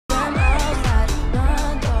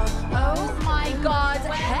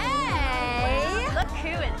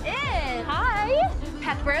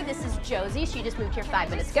Pepper, this is Josie. She just moved here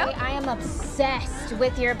 5 minutes ago. I am obsessed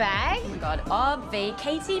with your bag. Oh my God, Obvi,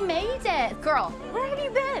 Katie made it. Girl, where have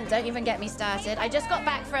you been? Don't even get me started. I just got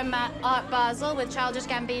back from Art Basel with Childish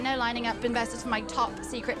Gambino, lining up investors for my top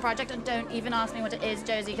secret project, and don't even ask me what it is,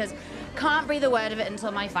 Josie, because can't breathe a word of it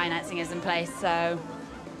until my financing is in place, so.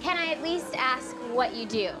 Can I at least ask what you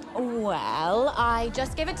do? Well, I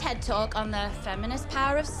just gave a TED Talk on the feminist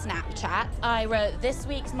power of Snapchat. I wrote this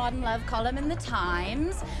week's Modern Love column in the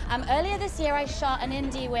Times. Earlier this year, I shot an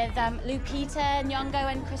indie with Lupita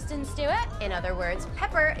Nyong'o and Kristen Stewart. In other words,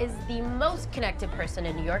 Pepper is the most connected person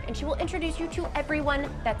in New York, and she will introduce you to everyone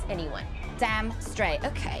that's anyone. Damn straight.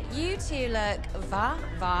 Okay, you two look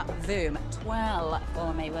va-va-voom. Twirl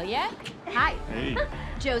for me, will ya? Hi. Hey.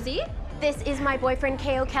 Josie, this is my boyfriend,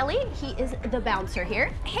 K.O. Kelly. He is the bouncer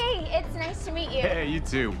here. Hey, it's nice to meet you. Hey, you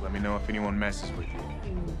too. Let me know if anyone messes with you.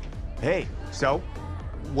 Hey, so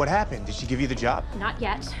what happened? Did she give you the job? Not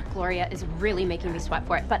yet. Gloria is really making me sweat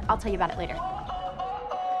for it, but I'll tell you about it later.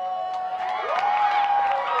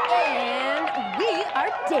 And we are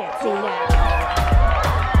dancing now.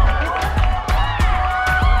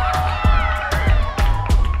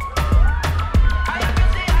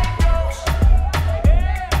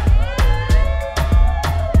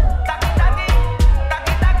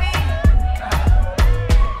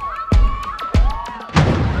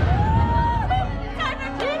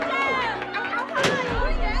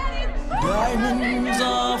 Diamonds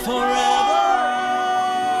are forever.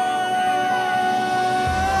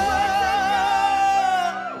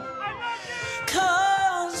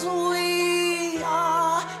 Cause we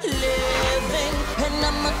are living in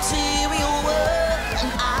a material world,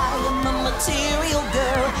 and I am a material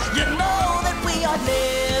girl. You know that we are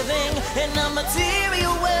living in a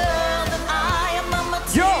material world, and I am a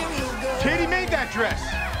material girl. Yo! Katie made that dress!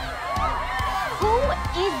 Who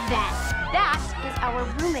is that? That is our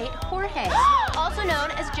roommate, Jorge, also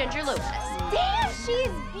known as Ginger Lopez. Damn, she's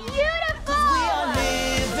beautiful! We are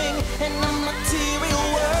living in a material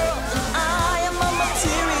world, and I am a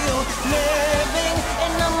material. Living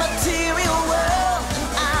in a material world,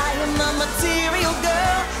 and I am a material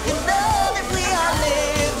girl. You know that we are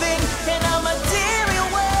living in a material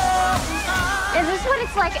world. Is this what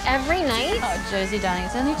it's like every night? Oh, Josie, darling,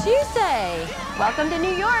 it's only Tuesday. Welcome to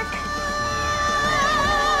New York.